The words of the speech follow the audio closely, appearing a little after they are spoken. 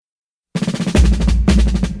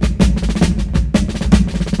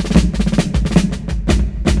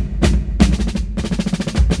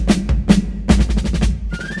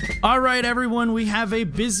right, everyone, we have a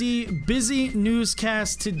busy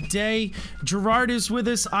newscast today. Gerard is with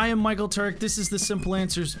us. I am Michael Turk. This is the Simple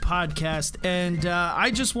Answers podcast, and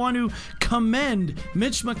I just want to commend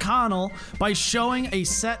Mitch McConnell by showing a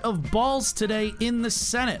set of balls today in the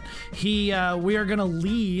Senate. We are going to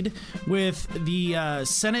lead with the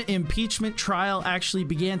Senate impeachment trial actually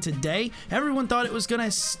began today. Everyone thought it was going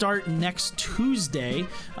to start next Tuesday,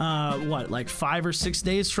 like 5 or 6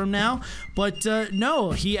 days from now, but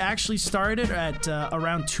no, he actually started at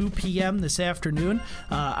around 2 p.m. this afternoon.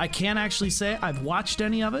 I can't actually say I've watched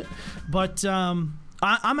any of it, but I'm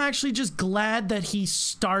actually just glad that he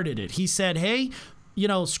started it. He said, hey,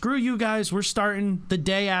 screw you guys. We're starting the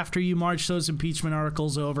day after you march those impeachment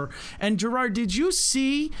articles over. And Gerard, did you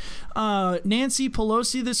see Nancy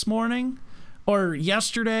Pelosi this morning or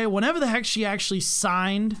yesterday, whenever the heck she actually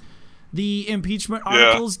signed the impeachment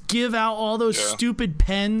articles, give out all those stupid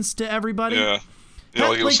pens to everybody? Yeah,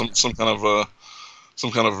 like it was some kind of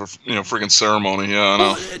freaking ceremony. Yeah, I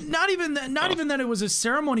know. Well, not even that it was a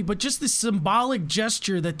ceremony, but just this symbolic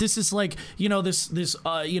gesture that this is like, it's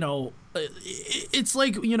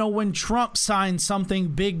like, when Trump signs something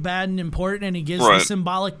big, bad, and important, and he gives the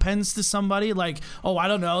symbolic pens to somebody, like, I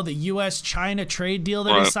don't know, the U.S.-China trade deal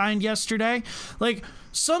that he signed yesterday, like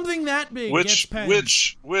something that big gets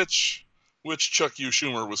pens. Which Chuck U.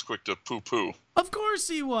 Schumer was quick to poo-poo. Of course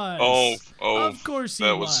he was. Of course he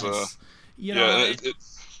was.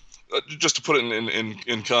 Just to put it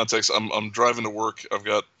in context, I'm driving to work. I've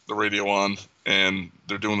got the radio on, and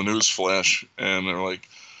they're doing the news flash, and they're like,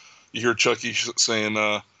 you hear Chucky saying,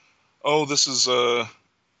 this is, this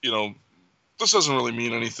doesn't really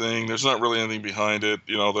mean anything. There's not really anything behind it.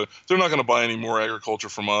 They're not going to buy any more agriculture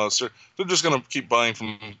from us. They're just going to keep buying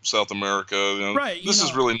from South America. This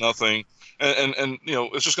is really nothing. And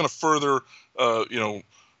it's just going to further,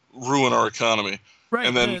 ruin our economy. Right.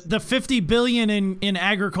 And then the $50 billion in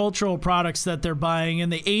agricultural products that they're buying, and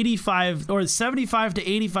the $75 or $75 to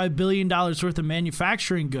 $85 billion worth of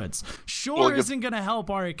manufacturing goods isn't going to help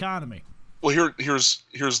our economy. Well, here's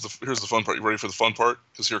the fun part. You ready for the fun part?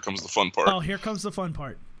 Because here comes the fun part. Oh, here comes the fun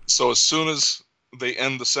part. So as soon as they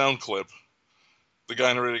end the sound clip, the guy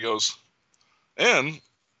in the radio goes, and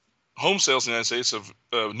home sales in the United States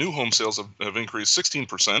new home sales have increased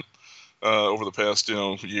 16% over the past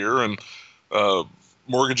year, and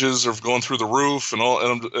mortgages have gone through the roof, and all.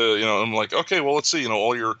 And I'm like, okay, well, let's see.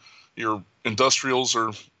 All your industrials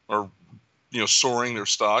are soaring their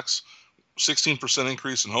stocks, 16%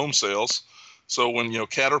 increase in home sales. So when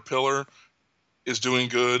Caterpillar is doing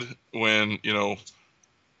good, when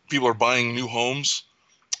people are buying new homes,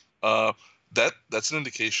 that's an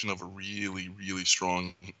indication of a really, really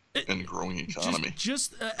strong and growing economy.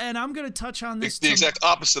 And I'm going to touch on this. The exact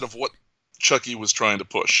opposite of what Chucky was trying to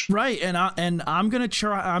push. Right, and I'm gonna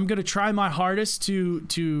try my hardest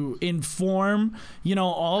to inform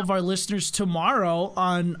all of our listeners tomorrow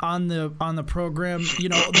on the program.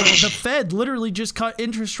 The Fed literally just cut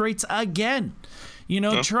interest rates again.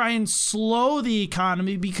 Try and slow the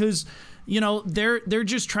economy because they're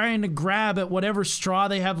just trying to grab at whatever straw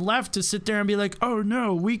they have left to sit there and be like, oh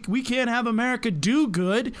no, we can't have America do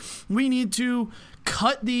good. We need to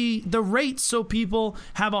cut the rates so people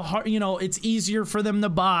have a hard, it's easier for them to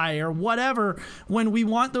buy or whatever, when we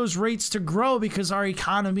want those rates to grow because our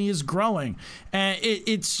economy is growing. And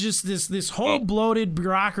it's just this whole bloated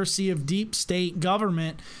bureaucracy of deep state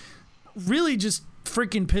government really just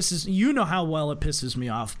freaking pisses, how well it pisses me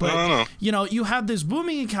off. But you have this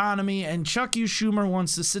booming economy, and Chuck U. Schumer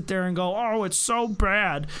wants to sit there and go, oh, it's so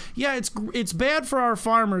bad. Yeah, it's bad for our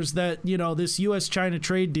farmers that this U.S.-China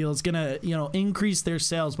trade deal is gonna increase their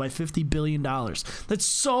sales by $50 billion. That's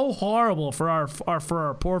so horrible for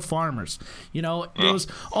our poor farmers.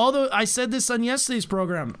 I said this on yesterday's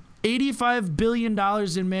program. $85 billion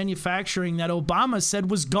in manufacturing that Obama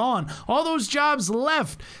said was gone. All those jobs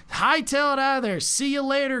left. Hightail it out of there. See you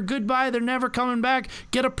later. Goodbye. They're never coming back.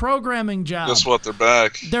 Get a programming job. Guess what? They're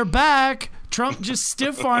back. They're back. Trump just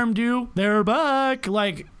stiff-armed you. They're back.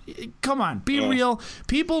 Like, come on. Be real.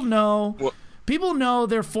 People know. People know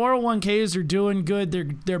their 401ks are doing good.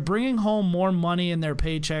 They're bringing home more money in their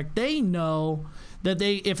paycheck. They know that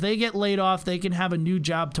if they get laid off, they can have a new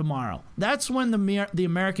job tomorrow. That's when the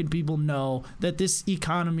American people know that this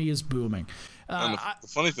economy is booming. And the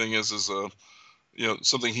funny thing is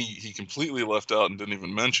something he completely left out and didn't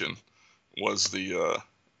even mention was the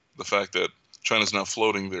fact that China's now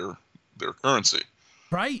floating their currency,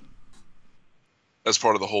 right, as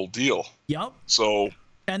part of the whole deal. Yep. So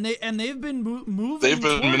they've been moving. They've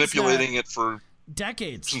been manipulating it for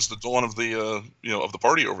decades, since the dawn of the of the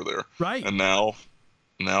party over there. Right. And now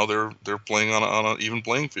now they're playing on an even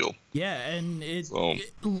playing field. Yeah, and it's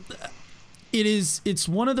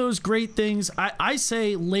one of those great things. I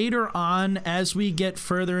say later on, as we get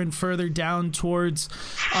further and further down towards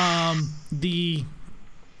the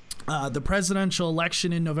presidential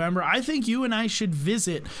election in November, I think you and I should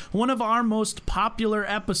visit one of our most popular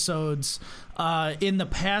episodes in the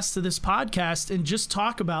past of this podcast and just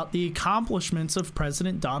talk about the accomplishments of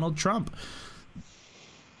President Donald Trump.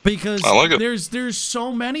 Because there's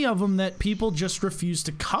so many of them that people just refuse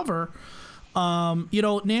to cover.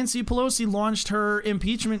 Nancy Pelosi launched her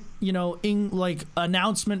impeachment,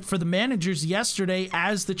 announcement for the managers yesterday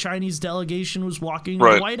as the Chinese delegation was walking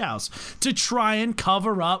to the White House to try and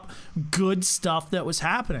cover up good stuff that was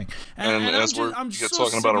happening. And as we get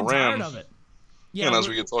talking about Iran, as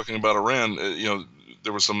we get talking about Iran,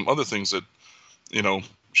 there were some other things that,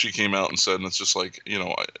 she came out and said, and it's just like,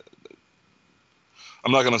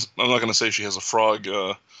 I'm not gonna say she has a frog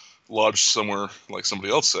lodged somewhere like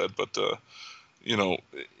somebody else said, but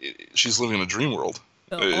she's living in a dream world.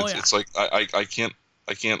 It's like I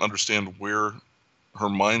can't understand where her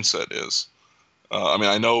mindset is.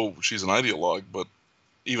 I know she's an ideologue, but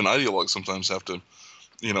even ideologues sometimes have to,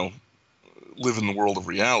 live in the world of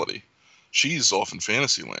reality. She's off in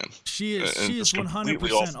fantasy land. She is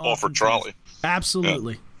 100% off her trolley.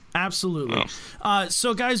 Absolutely. Yeah. Absolutely. Yeah.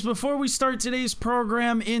 So, guys, before we start today's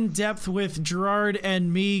program in depth with Gerard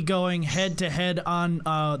and me going head-to-head on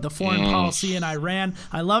the foreign policy in Iran,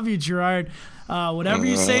 I love you, Gerard. Whatever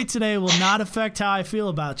you say today will not affect how I feel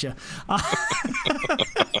about you.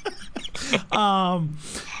 Oh,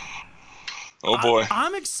 boy.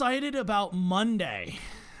 I'm excited about Monday.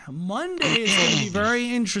 Monday is going to be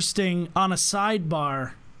very interesting on a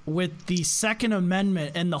sidebar. With the Second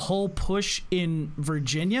Amendment and the whole push in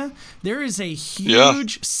Virginia, there is a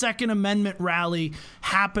huge Second Amendment rally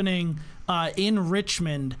happening in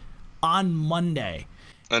Richmond on Monday.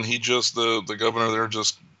 And the governor there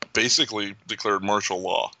just basically declared martial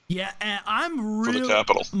law. Yeah, and I'm really... For the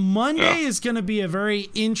Capitol. Monday is going to be a very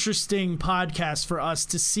interesting podcast for us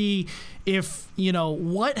to see if,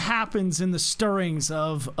 what happens in the stirrings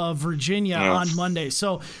of Virginia on Monday.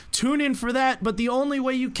 So tune in for that. But the only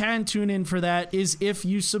way you can tune in for that is if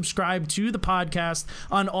you subscribe to the podcast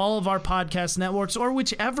on all of our podcast networks or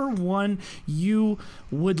whichever one you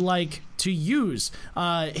would like to use.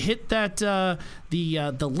 Hit that the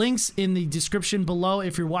links in the description below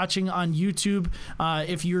if you're watching on YouTube.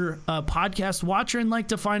 If you're a podcast watcher and like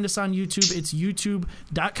to find us on YouTube, it's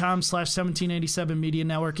youtube.com/1787 Media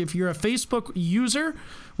Network. If you're a Facebook user,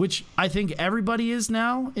 which I think everybody is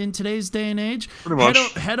now in today's day and age,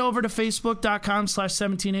 head over to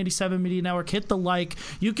facebook.com/1787 Media Network. Hit the like.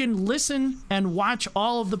 You can listen and watch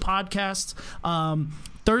all of the podcasts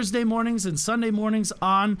Thursday mornings and Sunday mornings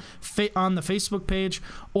on the Facebook page,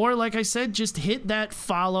 or like I said, just hit that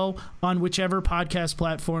follow on whichever podcast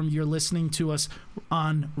platform you're listening to us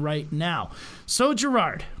on right now. So,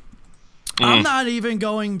 Gerard, I'm not even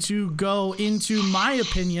going to go into my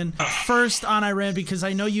opinion first on Iran because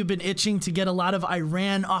I know you've been itching to get a lot of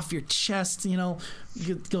Iran off your chest,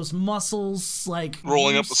 get those muscles like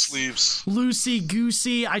rolling up the sleeves, loosey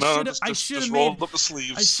goosey. I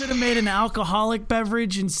should have made an alcoholic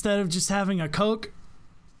beverage instead of just having a Coke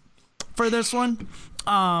for this one.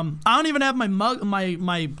 I don't even have my mug,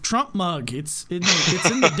 my Trump mug. It's in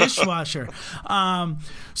the dishwasher.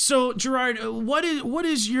 So Gerard, what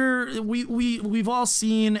is your? We've all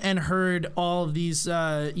seen and heard all of these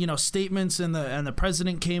statements, and the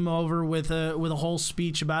president came over with a whole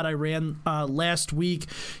speech about Iran last week.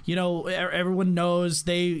 Everyone knows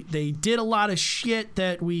they did a lot of shit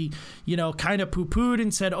that we kind of poo-pooed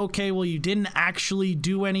and said, okay, well, you didn't actually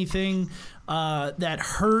do anything that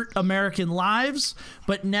hurt American lives,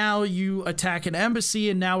 but now you attack an embassy,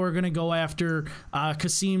 and now we're going to go after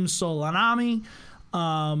Qasem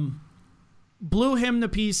Soleimani, blew him to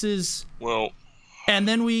pieces. Well, and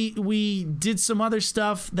then we did some other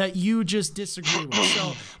stuff that you just disagree with.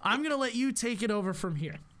 So I'm going to let you take it over from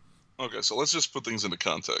here. Okay, so let's just put things into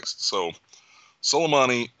context. So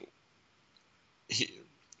Soleimani,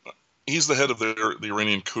 he's the head of the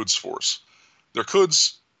Iranian Quds Force. Their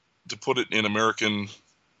Quds, to put it in American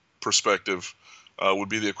perspective, would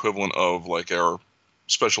be the equivalent of like our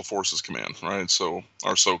Special Forces Command, right? So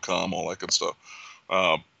our SOCOM, all that good stuff.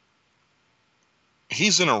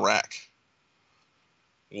 He's in Iraq.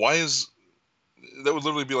 Why is that? Would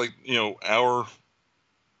literally be like our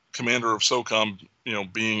commander of SOCOM,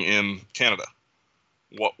 being in Canada.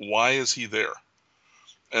 Why is he there?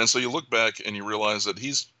 And so you look back and you realize that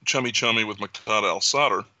he's chummy with Muqtada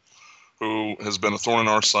al-Sadr, who has been a thorn in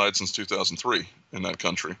our side since 2003 in that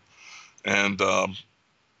country. And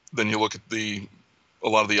Then you look at a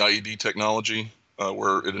lot of the IED technology,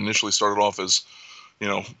 where it initially started off as,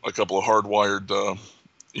 a couple of hardwired,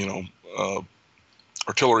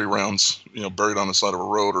 artillery rounds, buried on the side of a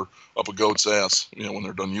road or up a goat's ass, when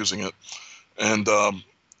they're done using it, and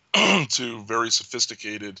to very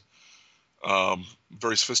sophisticated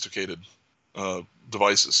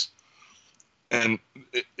devices. And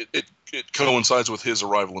it coincides with his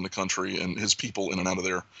arrival in the country and his people in and out of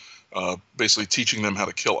there, basically teaching them how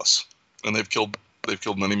to kill us. And they've killed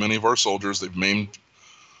many of our soldiers. They've maimed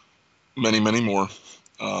many more.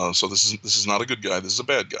 So this is not a good guy. This is a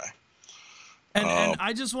bad guy. And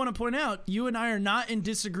I just want to point out, you and I are not in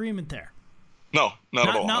disagreement there. No, not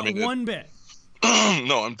at all. Not one bit.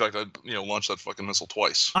 No, in fact, I launched that fucking missile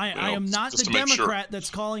twice. I am not the Democrat that's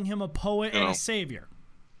calling him a poet and a savior.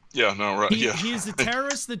 Yeah, no, right. He is a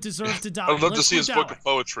terrorist that deserves to die. I'd love to see his book of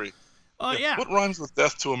poetry. Oh, yeah. What rhymes with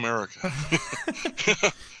death to America?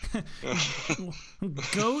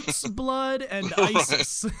 Goat's blood and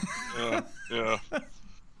ISIS. Yeah.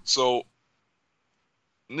 So,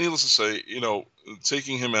 needless to say,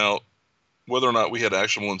 taking him out, whether or not we had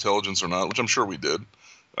actionable intelligence or not, which I'm sure we did,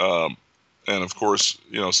 and of course,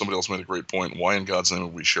 somebody else made a great point. Why in God's name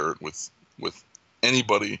would we share it with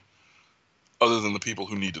anybody other than the people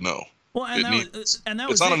who need to know? Well, it's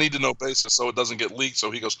not a need-to-know basis, so it doesn't get leaked.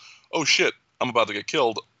 So he goes, "Oh shit, I'm about to get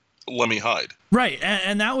killed. Let me hide." Right,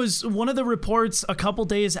 and that was one of the reports a couple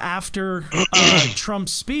days after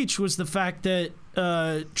Trump's speech, was the fact that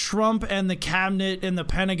Trump and the cabinet and the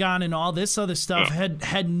Pentagon and all this other stuff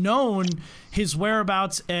had known his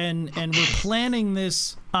whereabouts and were planning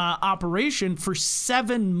this operation for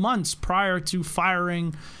 7 months prior to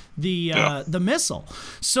firing the missile.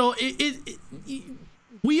 So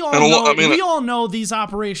we all know these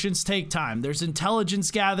operations take time. There's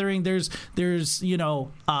intelligence gathering. There's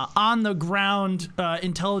on the ground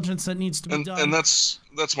intelligence that needs to be done. And that's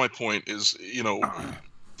my point. Is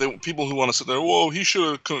people who want to sit there, whoa, he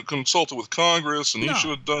should have consulted with Congress and he should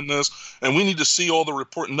have done this, and we need to see all the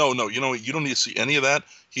report. No, you don't need to see any of that.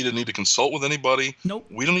 He didn't need to consult with anybody. Nope.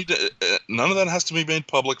 We don't need to. None of that has to be made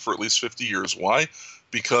public for at least 50 years. Why?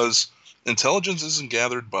 Because intelligence isn't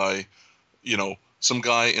gathered by, some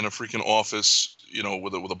guy in a freaking office,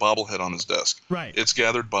 with a bobblehead on his desk. Right. It's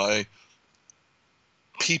gathered by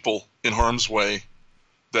people in harm's way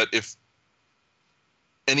that if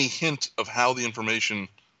any hint of how the information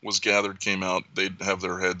was gathered came out, they'd have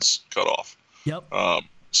their heads cut off. Yep.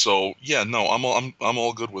 So yeah, no, I'm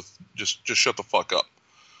all good with just shut the fuck up.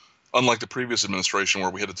 Unlike the previous administration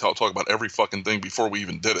where we had to talk about every fucking thing before we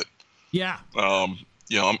even did it. Yeah.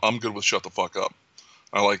 I'm good with shut the fuck up.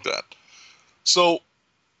 I like that. So,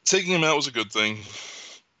 taking him out was a good thing.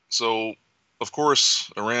 So, of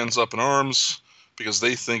course, Iran's up in arms because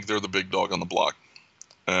they think they're the big dog on the block.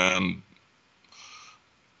 And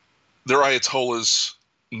their Ayatollahs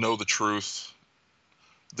know the truth.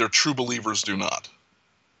 Their true believers do not.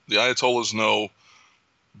 The Ayatollahs know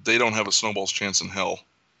they don't have a snowball's chance in hell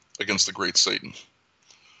against the great Satan.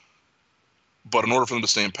 But in order for them to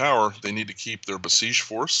stay in power, they need to keep their besieged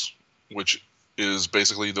force, which is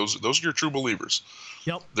basically those are your true believers.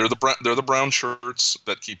 Yep. They're the brown shirts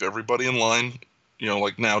that keep everybody in line,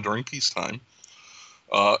 like now during peacetime.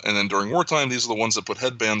 And then during wartime, these are the ones that put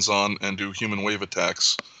headbands on and do human wave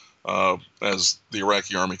attacks, as the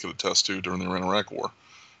Iraqi army could attest to during the Iran-Iraq war.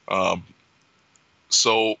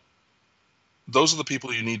 So those are the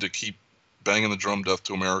people you need to keep banging the drum, death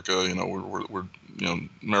to America. We're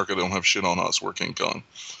America don't have shit on us. We're King Kong.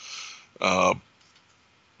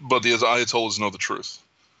 But the Ayatollahs know the truth,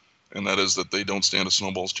 and that is that they don't stand a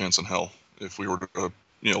snowball's chance in hell if we were to,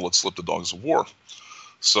 let slip the dogs of war.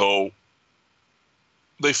 So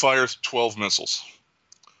they fire 12 missiles,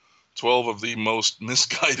 12 of the most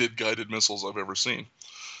misguided guided missiles I've ever seen.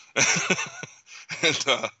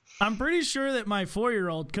 And I'm pretty sure that my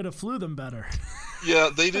 4-year-old could have flew them better. Yeah,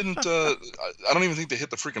 they didn't. I don't even think they hit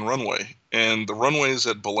the freaking runway. And the runways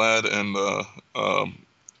at Balad and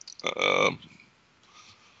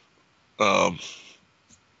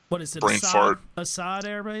what is it? Brain fart. Assad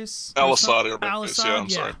Air Base? Al Assad Air Base. Al-Assad? Yeah, I'm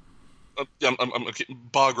sorry.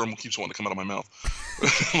 Bagram keeps wanting to come out of my mouth.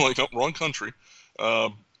 I'm like, oh, wrong country.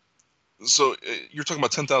 So you're talking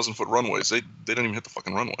about 10,000-foot runways. They didn't even hit the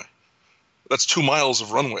fucking runway. That's 2 miles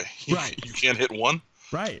of runway. Right. You can't hit one.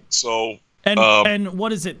 Right. So. And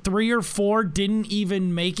what is it? 3 or 4 didn't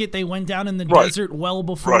even make it. They went down in the desert well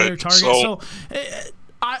before their target. So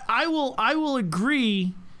I will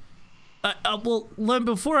agree.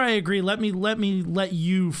 Before I agree, let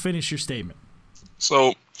you finish your statement.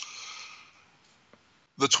 So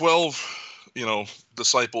the 12,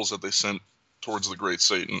 disciples that they sent towards the Great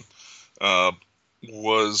Satan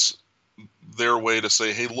was their way to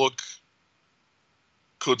say, hey, look,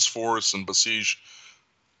 Quds Force and Basij,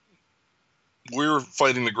 we're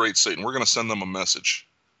fighting the Great Satan. We're going to send them a message.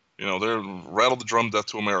 They're rattle the drum, death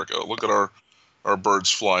to America. Look at our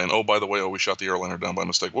birds flying. Oh, by the way, we shot the airliner down by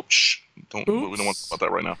mistake. Whoops! We don't want to talk about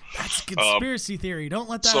that right now. That's a conspiracy theory. Don't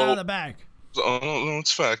let that out of the bag. No,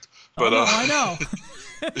 it's fact. But no, I know.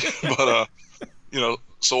 But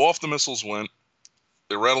so off the missiles went.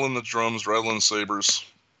 They're rattling the drums, rattling the sabers,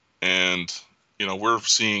 and we're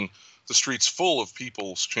seeing the streets full of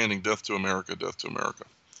people chanting "Death to America, Death to America."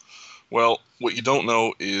 Well, what you don't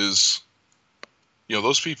know is,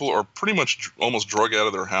 those people are pretty much almost drug out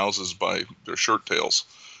of their houses by their shirt tails,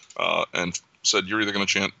 and said, "You're either going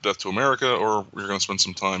to chant Death to America, or you're going to spend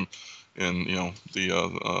some time in,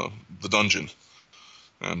 the dungeon,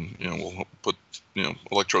 and we'll put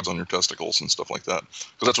electrodes on your testicles and stuff like that,"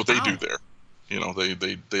 because that's what they do there.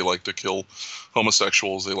 They like to kill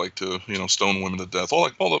homosexuals. They like to stone women to death. All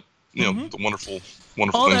the the wonderful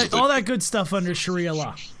things. All that good stuff under Sharia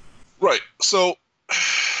law. Right. So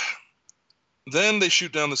then they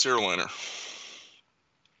shoot down this airliner.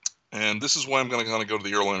 And this is why I'm going to kind of go to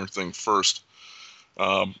the airliner thing first.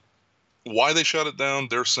 Why they shot it down,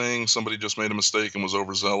 they're saying somebody just made a mistake and was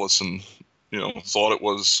overzealous and, thought it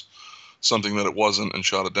was something that it wasn't and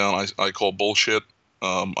shot it down. I call bullshit.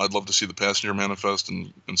 I'd love to see the passenger manifest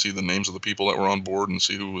and see the names of the people that were on board and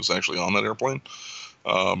see who was actually on that airplane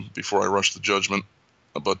before I rush the judgment.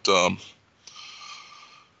 But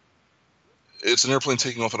it's an airplane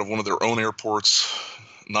taking off out of one of their own airports,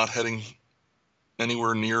 not heading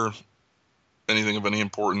anywhere near anything of any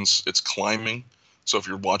importance. It's climbing. So if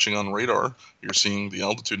you're watching on radar, you're seeing the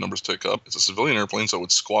altitude numbers tick up. It's a civilian airplane, so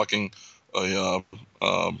it's squawking a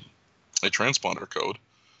transponder code,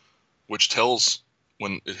 which tells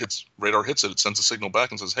when radar hits it, it sends a signal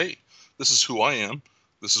back and says, hey, this is who I am.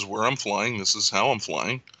 This is where I'm flying. This is how I'm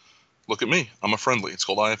flying. Look at me. I'm a friendly. It's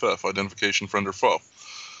called IFF, Identification Friend or Foe.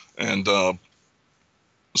 And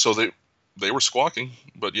so they were squawking,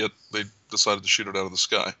 but yet they decided to shoot it out of the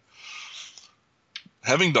sky.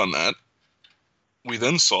 Having done that, we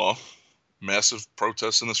then saw massive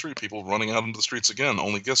protests in the street, people running out into the streets again.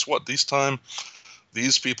 Only guess what? This time,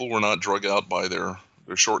 these people were not drug out by their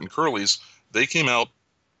short and curlies. They came out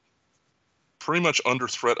pretty much under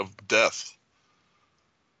threat of death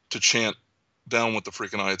to chant down with the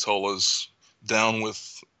freaking Ayatollahs, down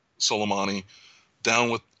with Soleimani, down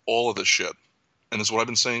with all of this shit. And it's what I've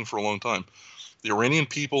been saying for a long time. The Iranian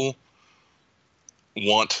people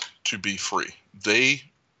want to be free.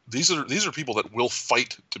 These are people that will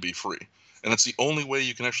fight to be free. And it's the only way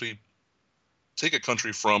you can actually take a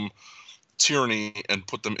country from tyranny and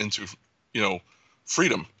put them into,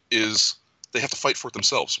 freedom, is they have to fight for it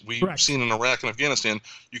themselves. We've seen in Iraq and Afghanistan,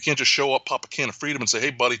 you can't just show up, pop a can of freedom and say, hey,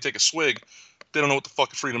 buddy, take a swig. They don't know what the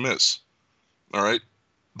fuck freedom is. All right?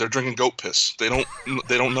 They're drinking goat piss. They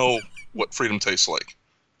don't know what freedom tastes like.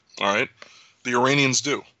 All right? The Iranians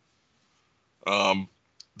do.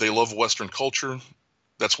 They love Western culture.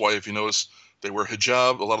 That's why, if you notice, they wear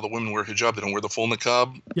hijab. A lot of the women wear hijab. They don't wear the full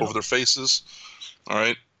niqab over their faces. All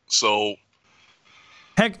right? So,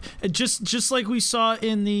 heck, just like we saw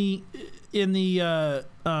in the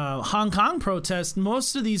Hong Kong protest,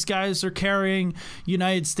 most of these guys are carrying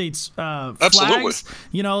United States flags. Absolutely.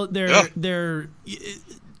 They're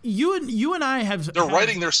you and I have. They're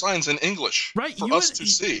writing their signs in English, right? For us to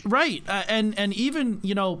see, right? And even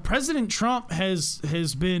President Trump has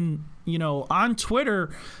been on Twitter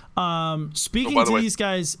speaking to these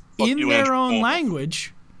guys in their own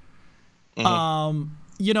language.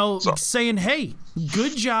 Mm-hmm. Saying, hey,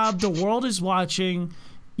 good job. The world is watching.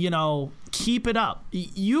 Keep it up.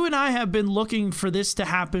 You and I have been looking for this to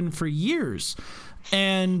happen for years.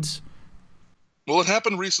 And well, it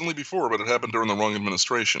happened recently before, but it happened during the wrong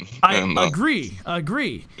administration. I agree.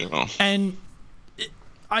 And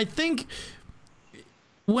I think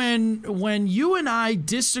when you and I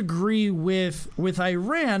disagree with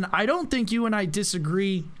Iran, I don't think you and I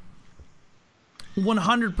disagree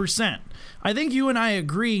 100%. I think you and I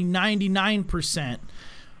agree 99%,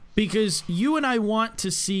 because you and I want to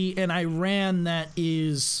see an Iran that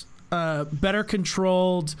is better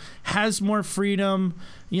controlled, has more freedom.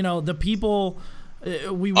 The people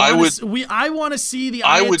I want to see the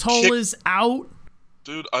Ayatollahs out.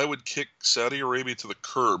 Dude, I would kick Saudi Arabia to the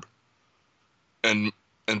curb and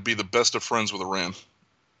be the best of friends with Iran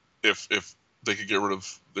if they could get rid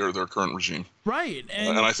of their current regime. Right.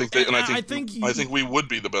 And I think I think we would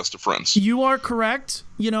be the best of friends. You are correct.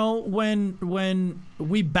 When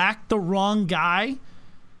we back the wrong guy,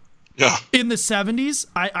 Yeah. in the 70s.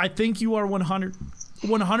 I think you are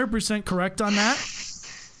 100% correct on that.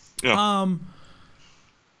 Yeah.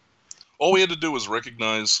 All we had to do was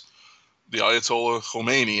recognize the Ayatollah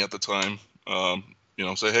Khomeini at the time.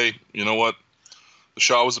 Say, hey, you know what? The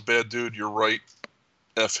Shah was a bad dude. You're right.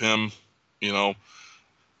 F him. We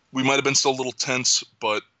might have been still a little tense,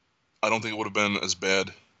 but I don't think it would have been as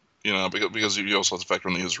bad. Because you also have to factor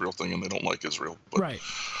in the Israel thing, and they don't like Israel. But, right.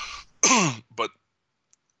 But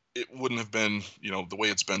it wouldn't have been, the way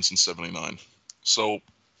it's been since '79. So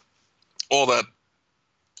all that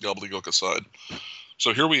gobbledygook aside.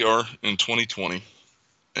 So here we are in 2020,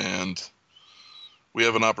 and we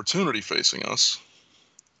have an opportunity facing us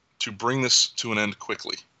to bring this to an end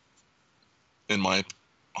quickly, in my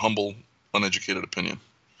humble, uneducated opinion.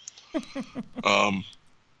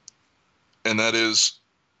 And that is,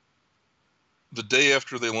 the day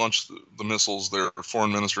after they launched the missiles, their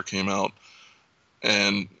foreign minister came out,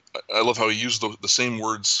 and I love how he used the same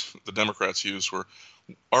words the Democrats use, where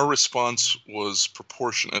our response was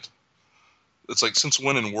proportionate. It's like, since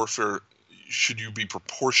when in warfare should you be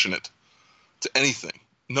proportionate to anything?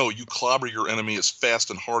 No, you clobber your enemy as fast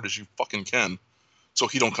and hard as you fucking can so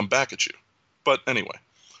he don't come back at you. But anyway,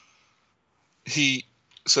 he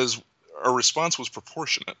says our response was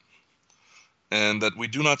proportionate and that we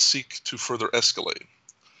do not seek to further escalate.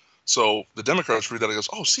 So the Democrats read that and goes,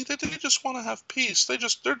 oh, see, they just want to have peace. They're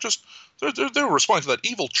responding to that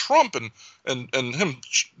evil Trump and him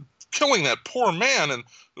killing that poor man, and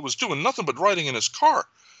it was doing nothing but riding in his car.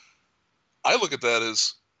 I look at that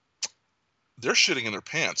as they're shitting in their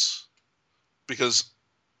pants, because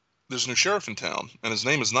there's a new sheriff in town, and his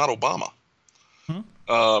name is not Obama.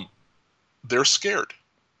 They're scared.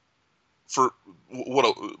 For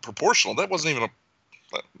proportional, that wasn't even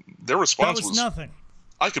their response. That was nothing.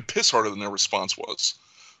 I could piss harder than their response was.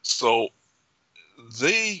 So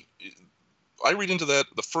I read into that,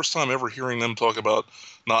 the first time ever hearing them talk about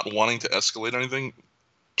not wanting to escalate anything,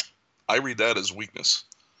 I read that as weakness.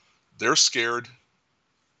 They're scared,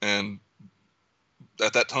 and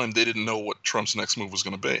at that time they didn't know what Trump's next move was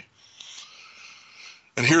going to be.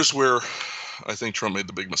 And here's where I think Trump made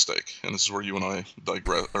the big mistake, and this is where you and I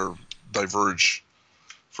diverge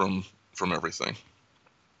from everything.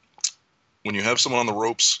 When you have someone on the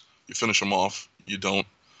ropes, you finish them off. You don't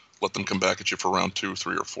let them come back at you for round 2,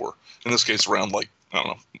 3, or 4. In this case, round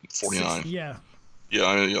 49. Yeah.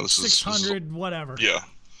 Yeah, this 600, is whatever. Yeah.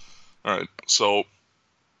 All right. So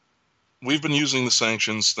we've been using the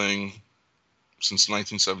sanctions thing since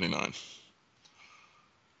 1979.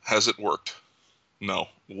 Has it worked? No.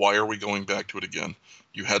 Why are we going back to it again?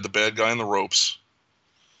 You had the bad guy on the ropes.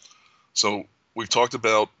 So we've talked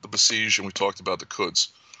about the Basij and we talked about the Quds.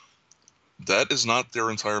 That is not their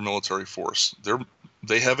entire military force.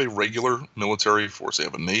 They have a regular military force. They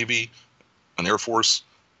have a Navy, an Air Force,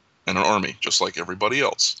 and an Army, just like everybody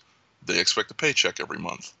else. They expect a paycheck every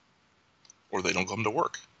month, or they don't come to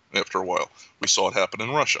work after a while. We saw it happen in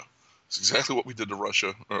Russia. It's exactly what we did to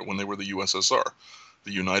Russia when they were the USSR,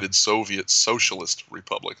 the United Soviet Socialist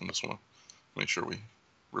Republic. I just want to make sure we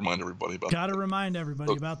remind everybody about that. Got to remind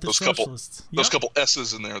everybody about the socialists. Those couple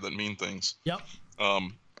S's in there that mean things. Yep.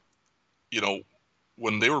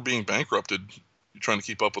 When they were being bankrupted, trying to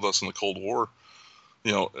keep up with us in the Cold War,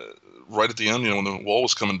 right at the end, when the wall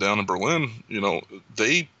was coming down in Berlin,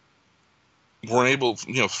 they weren't able,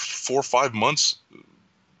 4 or 5 months,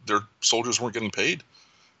 their soldiers weren't getting paid.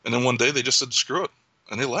 And then one day they just said, screw it.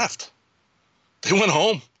 And they left. They went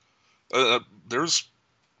home. There's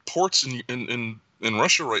ports in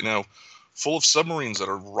Russia right now full of submarines that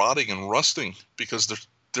are rotting and rusting because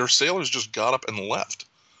their sailors just got up and left.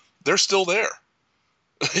 They're still there,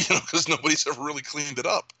 because nobody's ever really cleaned it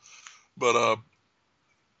up. But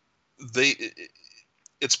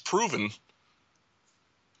it's proven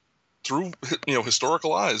through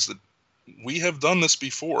historical eyes that we have done this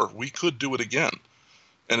before. We could do it again.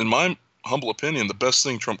 And in my humble opinion, the best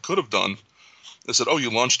thing Trump could have done is said, "Oh,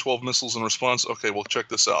 you launched 12 missiles in response. Okay, well, check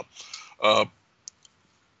this out.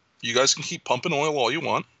 You guys can keep pumping oil all you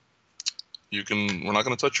want. We're not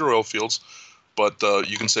going to touch your oil fields." But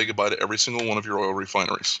you can say goodbye to every single one of your oil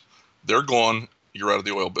refineries. They're gone. You're out of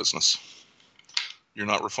the oil business. You're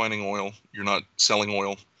not refining oil. You're not selling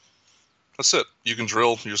oil. That's it. You can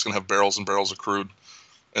drill. You're just going to have barrels and barrels of crude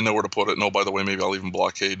and nowhere to put it. And, oh, by the way, maybe I'll even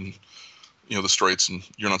blockade the straits, and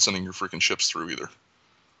you're not sending your freaking ships through either.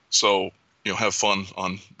 So, have fun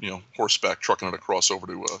on, horseback trucking it across over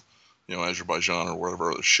to, Azerbaijan or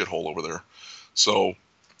wherever, the shithole over there. So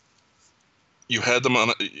you have them on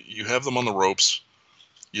the ropes.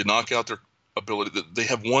 You knock out their ability. They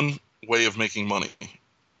have one way of making money.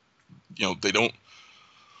 They don't.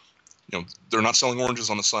 they're not selling oranges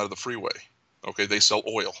on the side of the freeway. Okay, they sell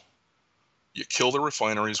oil. You kill their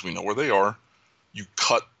refineries. We know where they are. You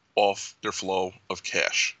cut off their flow of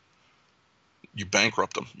cash. You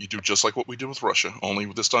bankrupt them. You do just like what we did with Russia, only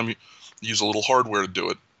this time you use a little hardware to do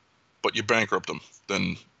it, but you bankrupt them.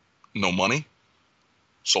 Then no money.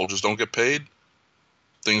 Soldiers don't get paid.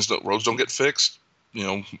 Roads don't get fixed.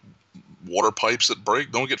 Water pipes that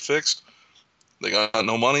break don't get fixed. They got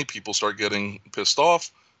no money. People start getting pissed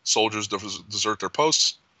off. Soldiers desert their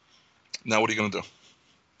posts. Now what are you going to do?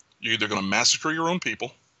 You're either going to massacre your own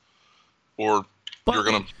people, or you're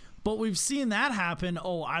going to... But we've seen that happen,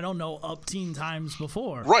 up teen times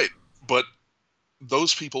before. Right, but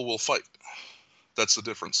those people will fight. That's the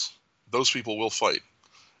difference. Those people will fight.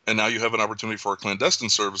 And now you have an opportunity for our clandestine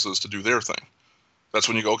services to do their thing. That's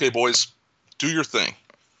when you go, okay, boys, do your thing.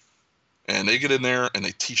 And they get in there and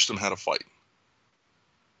they teach them how to fight.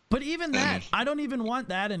 But even that, I don't even want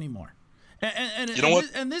that anymore. And you know what?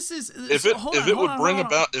 And this is if it would bring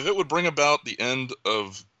about the end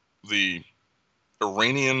of the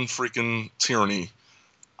Iranian freaking tyranny,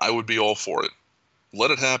 I would be all for it.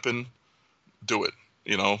 Let it happen. Do it.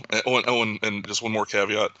 And just one more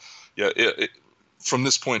caveat. Yeah, from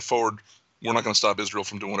this point forward, we're not going to stop Israel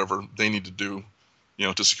from doing whatever they need to do,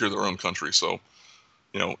 to secure their own country. So,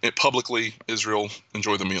 publicly, Israel,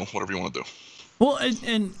 enjoy the meal, whatever you want to do. Well,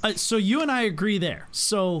 so you and I agree there.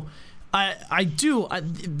 So I do.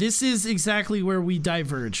 This is exactly where we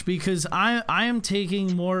diverge, because I am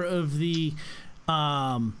taking more of the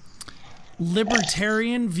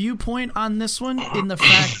libertarian viewpoint on this one, in the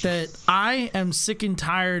fact that I am sick and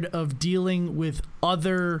tired of dealing with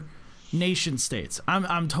other nation states.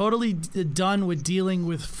 I'm totally done with dealing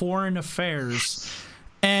with foreign affairs,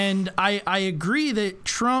 and I agree that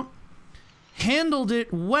Trump handled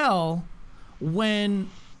it well when,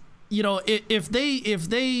 if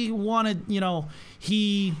they wanted,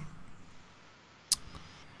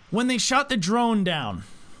 when they shot the drone down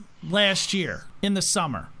last year in the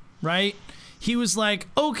summer, right? He was like,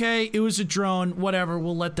 okay, it was a drone, whatever,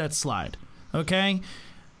 we'll let that slide. Okay?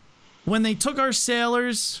 When they took our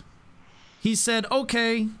sailors, he said,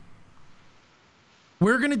 okay,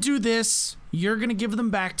 we're going to do this. You're going to give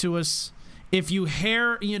them back to us. If you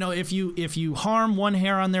if you harm one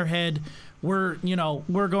hair on their head, we're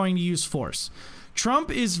going to use force.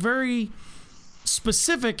 Trump is very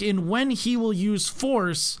specific in when he will use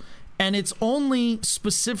force, and it's only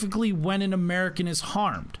specifically when an American is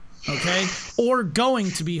harmed, okay, or going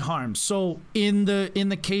to be harmed. So in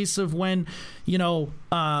the case of when,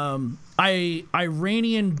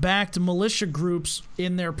 Iranian-backed militia groups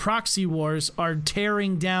in their proxy wars are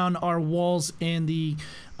tearing down our walls in the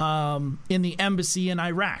embassy in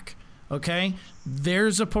Iraq, okay,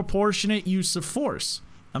 there's a proportionate use of force.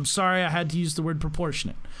 I'm sorry I had to use the word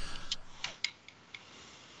proportionate.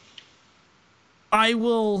 I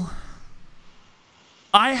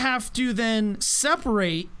have to then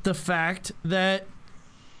separate the fact that,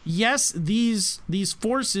 yes, these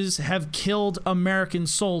forces have killed American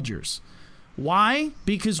soldiers. Why?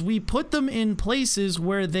 Because we put them in places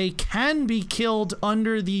where they can be killed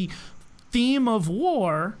under the theme of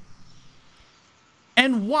war.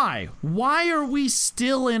 And why? Why are we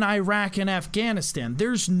still in Iraq and Afghanistan?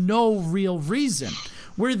 There's no real reason.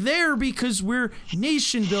 We're there because we're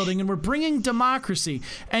nation building and we're bringing democracy.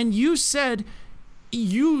 And you said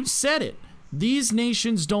it. These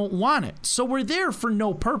nations don't want it. So we're there for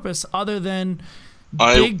no purpose other than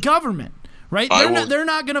big government, right? They're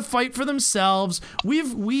not going to fight for themselves.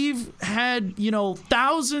 We've had,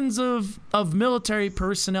 thousands of military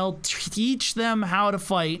personnel teach them how to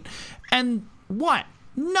fight. And what?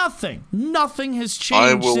 Nothing has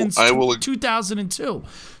changed since 2002.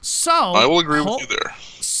 So I will agree with you there.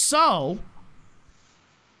 So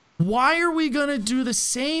why are we going to do the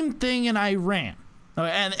same thing in Iran?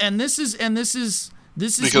 And this is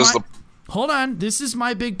because hold on. This is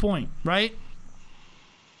my big point, right?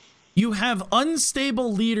 You have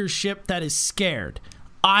unstable leadership that is scared.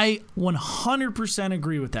 I 100%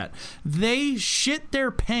 agree with that. They shit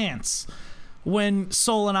their pants when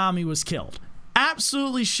Soleimani was killed.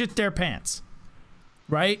 Absolutely shit their pants,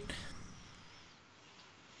 right?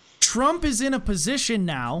 Trump is in a position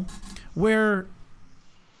now where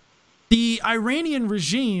the Iranian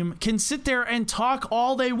regime can sit there and talk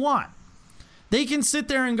all they want. They can sit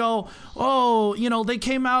there and go, they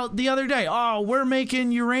came out the other day. Oh, we're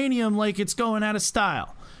making uranium like it's going out of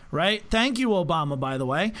style, right? Thank you, Obama, by the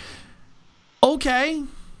way. Okay,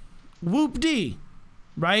 whoop-dee,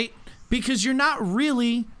 right? Because you're not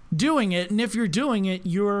really doing it, and if you're doing it,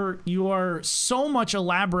 you are so much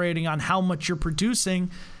elaborating on how much you're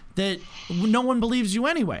producing that no one believes you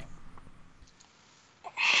anyway.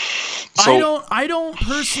 So, I don't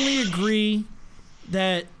personally agree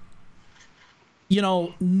that,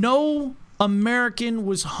 no American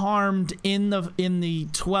was harmed in the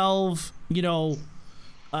 12,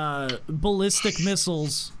 ballistic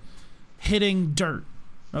missiles hitting dirt.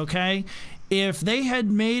 Okay? If they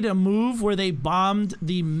had made a move where they bombed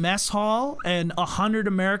the mess hall and 100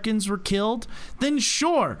 Americans were killed, then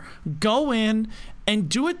sure, go in and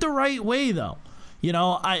do it the right way, though.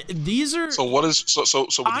 These are. So what is so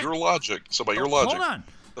with your logic? So by your logic, hold on.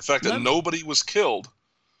 The fact that nobody was killed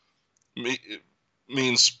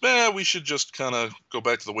means we should just kind of go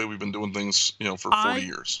back to the way we've been doing things, for 40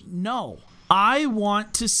 years. No. I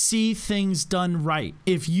want to see things done right.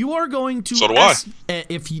 If you are going to, so do I.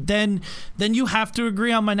 Then you have to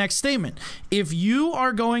agree on my next statement. If you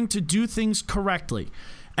are going to do things correctly,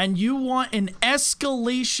 and you want an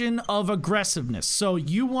escalation of aggressiveness, so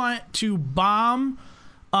you want to bomb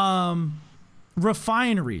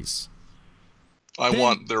refineries. I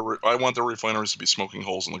want their refineries to be smoking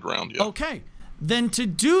holes in the ground. Yeah. Okay, then to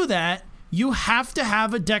do that, you have to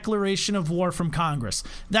have a declaration of war from Congress.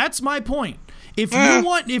 That's my point. If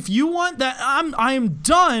you want that, I am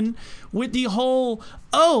done with the whole,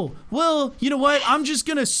 you know what? I'm just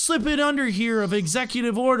going to slip it under here of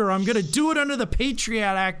executive order. I'm going to do it under the Patriot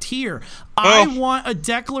Act here. I want a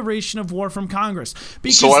declaration of war from Congress.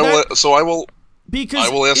 Because I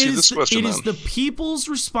will ask you this question. It is the people's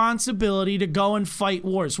responsibility to go and fight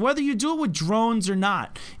wars. Whether you do it with drones or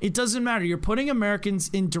not, it doesn't matter. You're putting Americans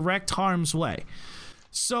in direct harm's way.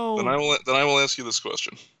 So then I will ask you this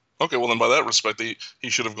question. Okay, well then by that respect, he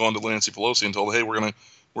should have gone to Nancy Pelosi and told, hey, we're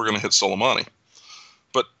gonna hit Soleimani.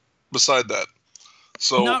 But beside that,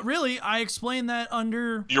 so not really. I explained that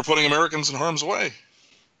under. You're putting Americans in harm's way.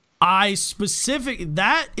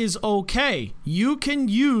 That is okay. You can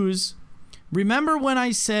use. Remember when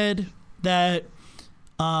I said that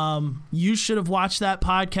you should have watched that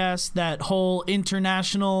podcast, that whole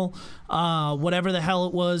international, whatever the hell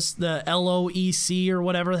it was, the LOEC or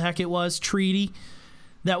whatever the heck it was, treaty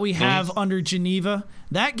that we have under Geneva?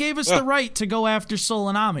 That gave us the right to go after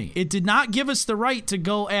Soleimani. It did not give us the right to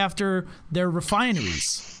go after their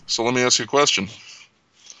refineries. So let me ask you a question.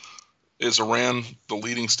 Is Iran the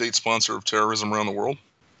leading state sponsor of terrorism around the world?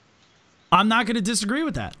 I'm not going to disagree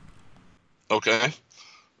with that. Okay.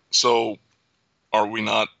 So are we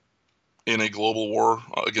not in a global war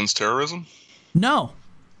against terrorism? No.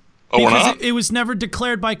 Oh, we're not? It was never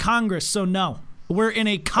declared by Congress, so no. We're in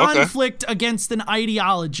a conflict against an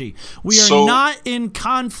ideology. We are not in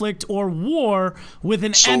conflict or war with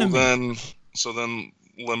an enemy. So then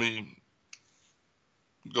let me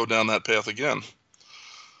go down that path again.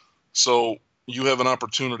 So you have an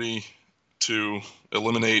opportunity to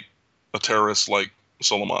eliminate a terrorist like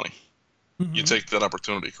Soleimani. Mm-hmm. You take that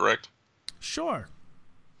opportunity, correct? Sure.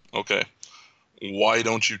 Okay. Why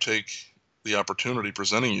don't you take the opportunity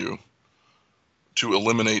presenting you to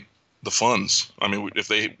eliminate the funds? I mean, if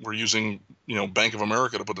they were using, Bank of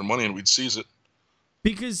America to put their money in, we'd seize it.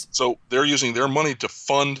 So they're using their money to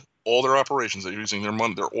fund all their operations. They're using their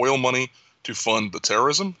oil money to fund the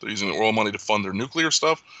terrorism. They're using the oil money to fund their nuclear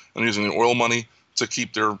stuff, and they're using the oil money to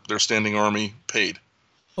keep their standing army paid.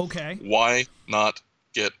 Okay. Why not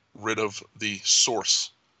get rid of the source?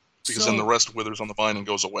 Because then the rest withers on the vine and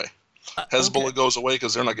goes away. Hezbollah goes away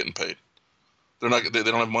because they're not getting paid. They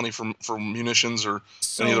don't have money for munitions or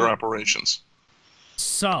any of their operations.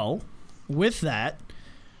 So, with that,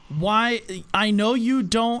 why I know you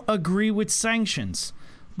don't agree with sanctions,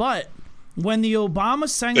 but when the Obama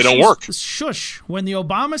sanctions they don't work. When the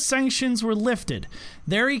Obama sanctions were lifted,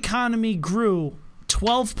 their economy grew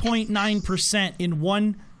 12.9% in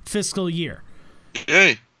one fiscal year.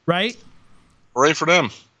 Yay. Right? Hooray for them.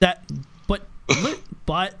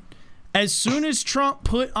 But as soon as Trump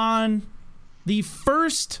put on the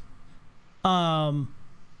first round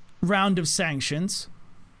of sanctions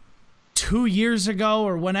 2 years ago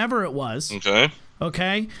or whenever it was,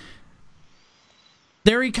 okay,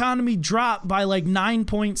 their economy dropped by like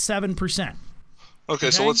 9.7%. Okay,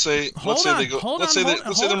 so let's say their economy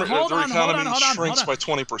shrinks by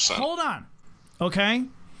 20%. Hold on. Okay.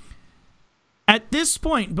 At this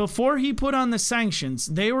point, before he put on the sanctions,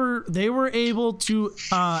 they were able to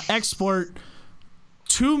export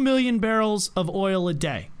 2 million barrels of oil a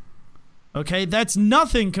day. Okay, that's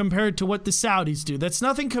nothing compared to what the Saudis do. That's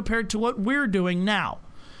nothing compared to what we're doing now.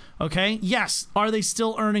 Okay, yes, are they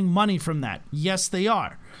still earning money from that? Yes, they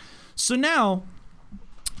are. So now,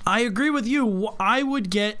 I agree with you. I would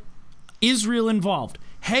get Israel involved.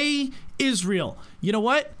 Hey, Israel, you know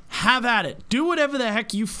what? have at it. Do whatever the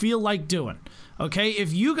heck you feel like doing. Okay?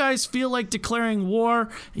 If you guys feel like declaring war,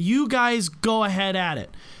 you guys go ahead at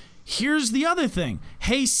it. Here's the other thing.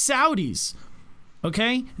 Hey, Saudis.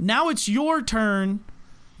 Okay? Now it's your turn.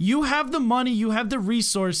 You have the money, you have the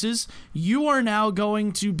resources. You are now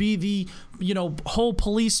going to be the, whole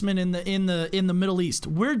policeman in the Middle East.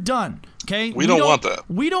 We're done. Okay? We don't want that.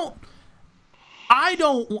 I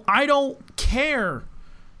don't care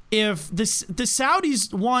if the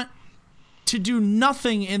Saudis want to do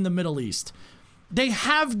nothing in the Middle East. They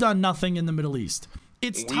have done nothing in the Middle East.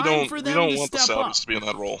 It's time for them to step up. We don't want the Saudis to be in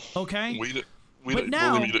that role. Okay? But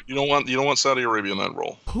now, you don't want Saudi Arabia in that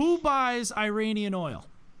role. Who buys Iranian oil?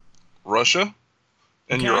 Russia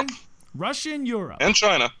and Europe. Russia and Europe. And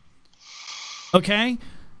China. Okay?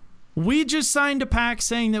 We just signed a pact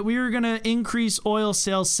saying that we were going to increase oil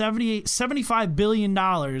sales $75 billion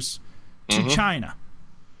to China.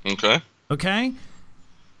 Okay. Okay?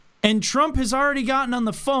 And Trump has already gotten on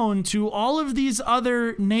the phone to all of these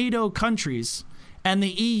other NATO countries and the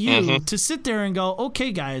EU to sit there and go,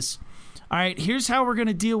 okay, guys, all right, here's how we're going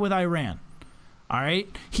to deal with Iran. All right?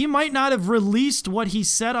 He might not have released what he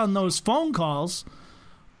said on those phone calls,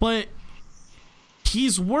 but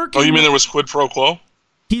he's working. Oh, you mean there was quid pro quo?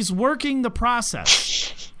 He's working the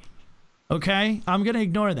process. Okay? I'm going to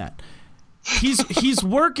ignore that. He's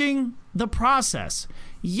working the process.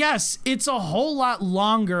 Yes, it's a whole lot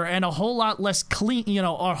longer and a whole lot less clean,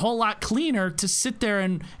 a whole lot cleaner to sit there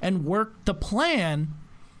and work the plan,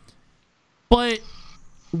 but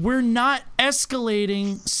we're not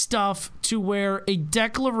escalating stuff to where a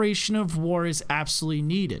declaration of war is absolutely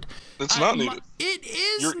needed. It's not needed. It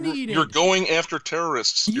is needed. You're going after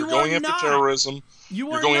terrorists. You're going after terrorism.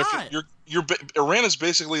 You're going not. Iran is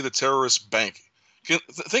basically the terrorist bank.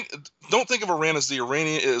 Don't think of Iran as the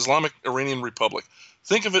Islamic Iranian Republic.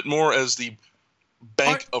 Think of it more as the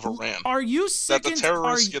bank of Iran. Are you sick that the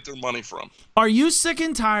terrorists get their money from? Are you sick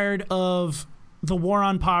and tired of the war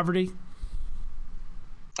on poverty?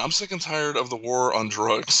 I'm sick and tired of the war on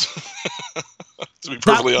drugs. To be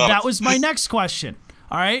perfectly honest, that was my next question.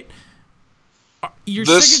 All right,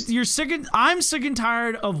 I'm sick and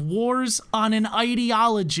tired of wars on an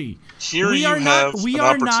ideology. We are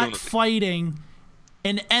not fighting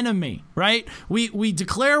an enemy, right? We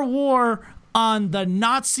declare war on the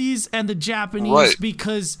Nazis and the Japanese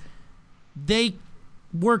because they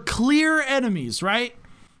were clear enemies, right?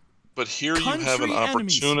 But here you have an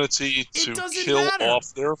opportunity to kill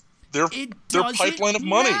off their pipeline of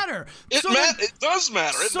money. It does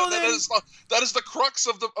matter. That is the crux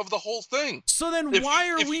of the whole thing. So then why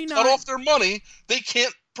are we not cut off their money? They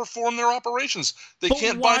can't perform their operations. They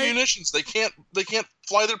can't buy munitions. They can't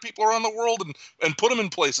fly their people around the world and put them in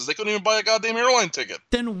places. They couldn't even buy a goddamn airline ticket.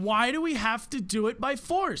 Then why do we have to do it by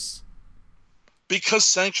force? Because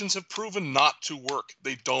sanctions have proven not to work.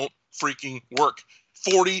 They don't freaking work.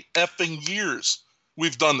 40 effing years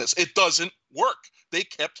we've done this. It doesn't work. They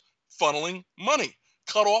kept funneling money.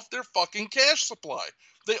 Cut off their fucking cash supply.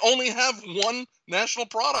 They only have one national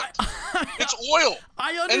product. It's oil.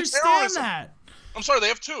 I understand that. I'm sorry, they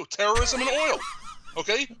have two. Terrorism and oil.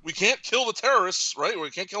 Okay? We can't kill the terrorists, right? We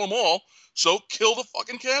can't kill them all. So kill the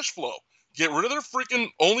fucking cash flow. Get rid of their freaking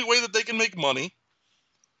only way that they can make money.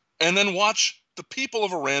 And then watch the people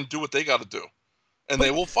of Iran do what they got to do. And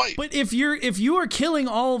they will fight. But if you are killing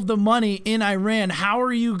all of the money in Iran, how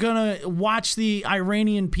are you gonna watch the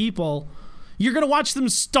Iranian people? You're gonna watch them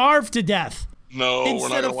starve to death. No, we're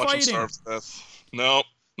not gonna watch them starve to death. No.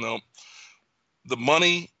 The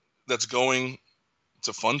money that's going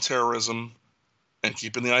to fund terrorism and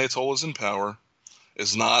keeping the Ayatollahs in power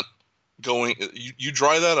is not going. You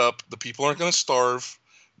dry that up, the people aren't going to starve.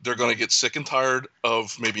 They're going to get sick and tired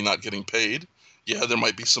of maybe not getting paid. Yeah, there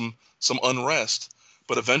might be some unrest.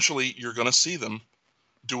 But eventually, you're going to see them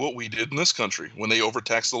do what we did in this country when they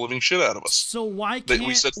overtaxed the living shit out of us. So why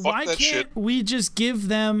can't we just give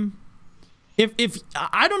them? If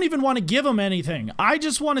I don't even want to give them anything, I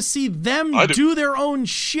just want to see them do their own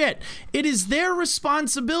shit. It is their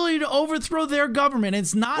responsibility to overthrow their government.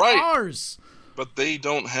 It's not ours. But they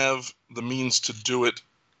don't have the means to do it,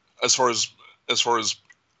 as far as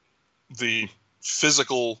the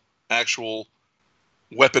physical, actual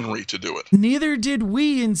weaponry to do it. Neither did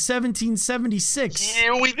we in 1776.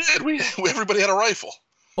 Yeah, we did. We everybody had a rifle.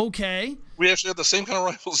 Okay. We actually had the same kind of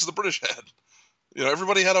rifles as the British had.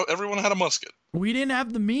 Everyone had a musket. We didn't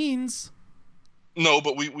have the means. No,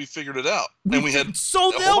 but we figured it out. They'll figure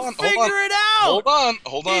it out.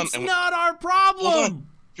 Hold on. It's not our problem. Hold on.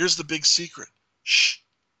 Here's the big secret. Shh.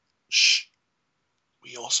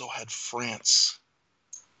 We also had France.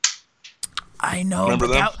 I know, Remember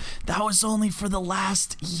but them? that was only for the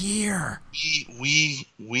last year. We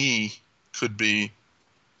could be.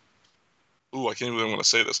 Ooh, I can't even want to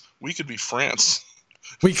say this. We could be France.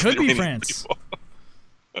 We could be France.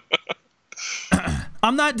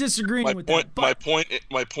 I'm not disagreeing with that. But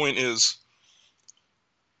My point is,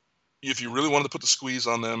 if you really wanted to put the squeeze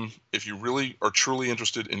on them, if you really are truly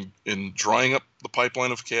interested in drying up the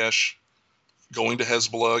pipeline of cash, going to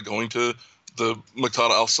Hezbollah, going to the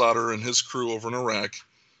Muqtada al-Sadr and his crew over in Iraq,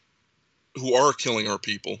 who are killing our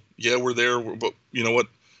people. Yeah, we're there, but you know what?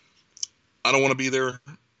 I don't want to be there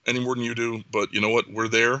any more than you do, but you know what? We're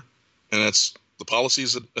there, and that's the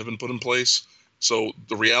policies that have been put in place. So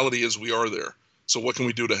the reality is we are there. So what can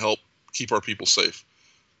we do to help keep our people safe?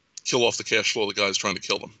 Kill off the cash flow of the guys trying to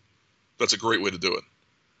kill them. That's a great way to do it.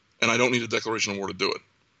 And I don't need a declaration of war to do it.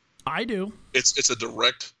 I do. There's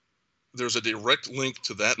a direct link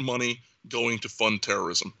to that money going to fund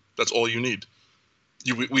terrorism. That's all you need.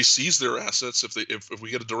 We seize their assets if we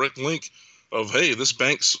get a direct link of, hey, this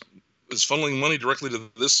bank is funneling money directly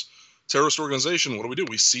to this terrorist organization. What do?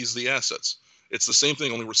 We seize the assets. It's the same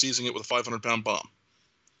thing, only we're seizing it with a 500-pound bomb.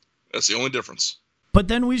 That's the only difference. But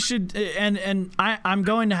then we should, and I'm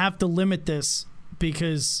going to have to limit this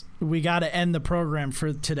because we got to end the program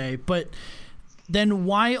for today. But then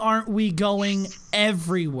why aren't we going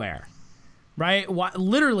everywhere? Right? Why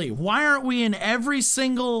aren't we in every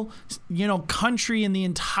single, country in the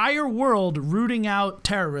entire world rooting out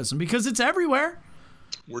terrorism? Because it's everywhere.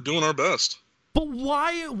 We're doing our best. But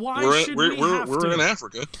why should we have to? We're in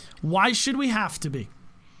Africa. Why should we have to be?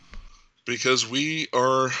 Because we're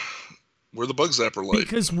the bug zapper light.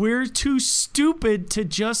 Because we're too stupid to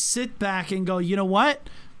just sit back and go, you know what?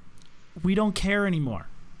 We don't care anymore.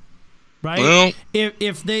 Right? Well,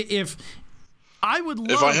 I would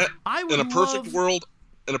love. In a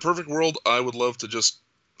perfect world, I would love to just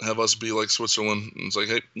have us be like Switzerland. And it's like,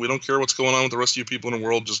 hey, we don't care what's going on with the rest of you people in the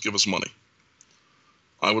world. Just give us money.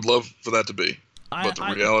 I would love for that to be, but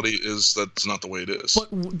the reality is that's not the way it is.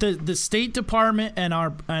 But the State Department and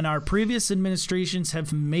our previous administrations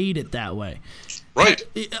have made it that way. Right.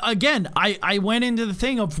 Again, I went into the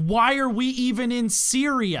thing of why are we even in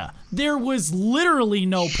Syria? There was literally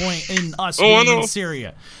no point in us being in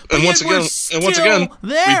Syria. And once again, we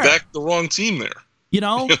backed the wrong team there.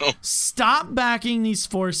 Stop backing these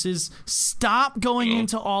forces. Stop going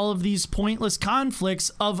into all of these pointless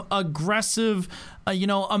conflicts of aggressive,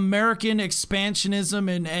 American expansionism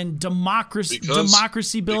and democracy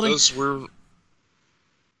building.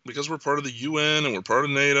 Because we're part of the UN and we're part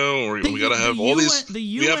of NATO, and we got to have all these.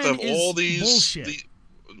 We have to have all these. Bullshit.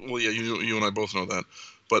 Well, yeah, you and I both know that,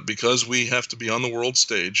 but because we have to be on the world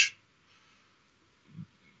stage.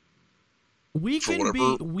 For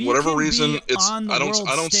whatever reason, I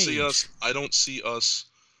don't see us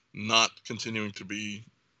not continuing to be,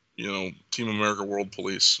 Team America World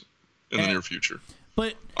Police in the near future.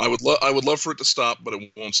 But I would love for it to stop, but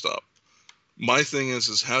it won't stop. My thing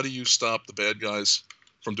is how do you stop the bad guys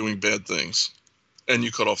from doing bad things, and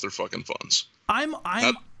you cut off their fucking funds?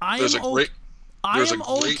 There's a great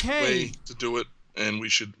way to do it, and we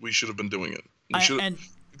should have been doing it.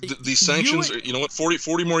 These sanctions,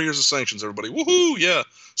 40 more years of sanctions, everybody. Woohoo, yeah.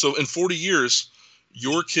 So in 40 years,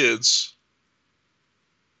 your kids,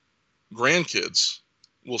 grandkids,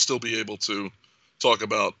 will still be able to talk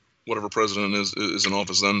about whatever president is in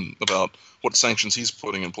office then, about what sanctions he's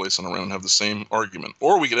putting in place on Iran, and have the same argument.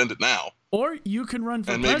 Or we could end it now. Or you can run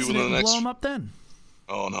for president and blow him up then.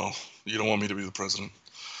 Oh, no. You don't want me to be the president.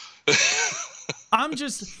 I'm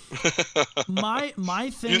just my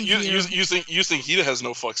thing. You think he has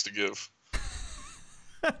no fucks to give?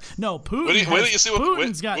 No,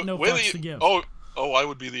 Putin's got no fucks to give. Oh, I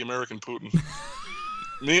would be the American Putin.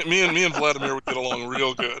 me and Vladimir would get along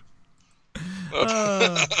real good.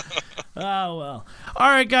 Oh, well. All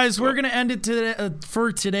right, guys, we're going to end it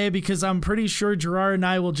for today because I'm pretty sure Gerard and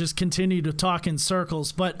I will just continue to talk in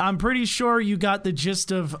circles. But I'm pretty sure you got the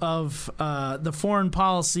gist of the foreign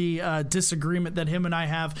policy disagreement that him and I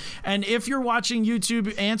have. And if you're watching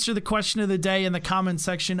YouTube, answer the question of the day in the comment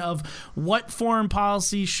section of what foreign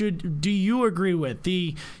policy do you agree with?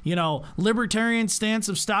 The, libertarian stance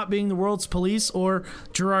of stop being the world's police, or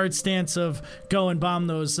Gerard's stance of go and bomb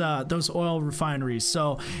those oil refineries.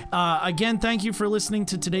 So, again, thank you for listening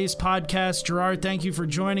to today's podcast. Gerard, thank you for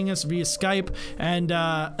joining us via Skype. And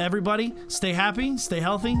everybody, stay happy, stay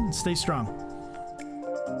healthy, and stay strong.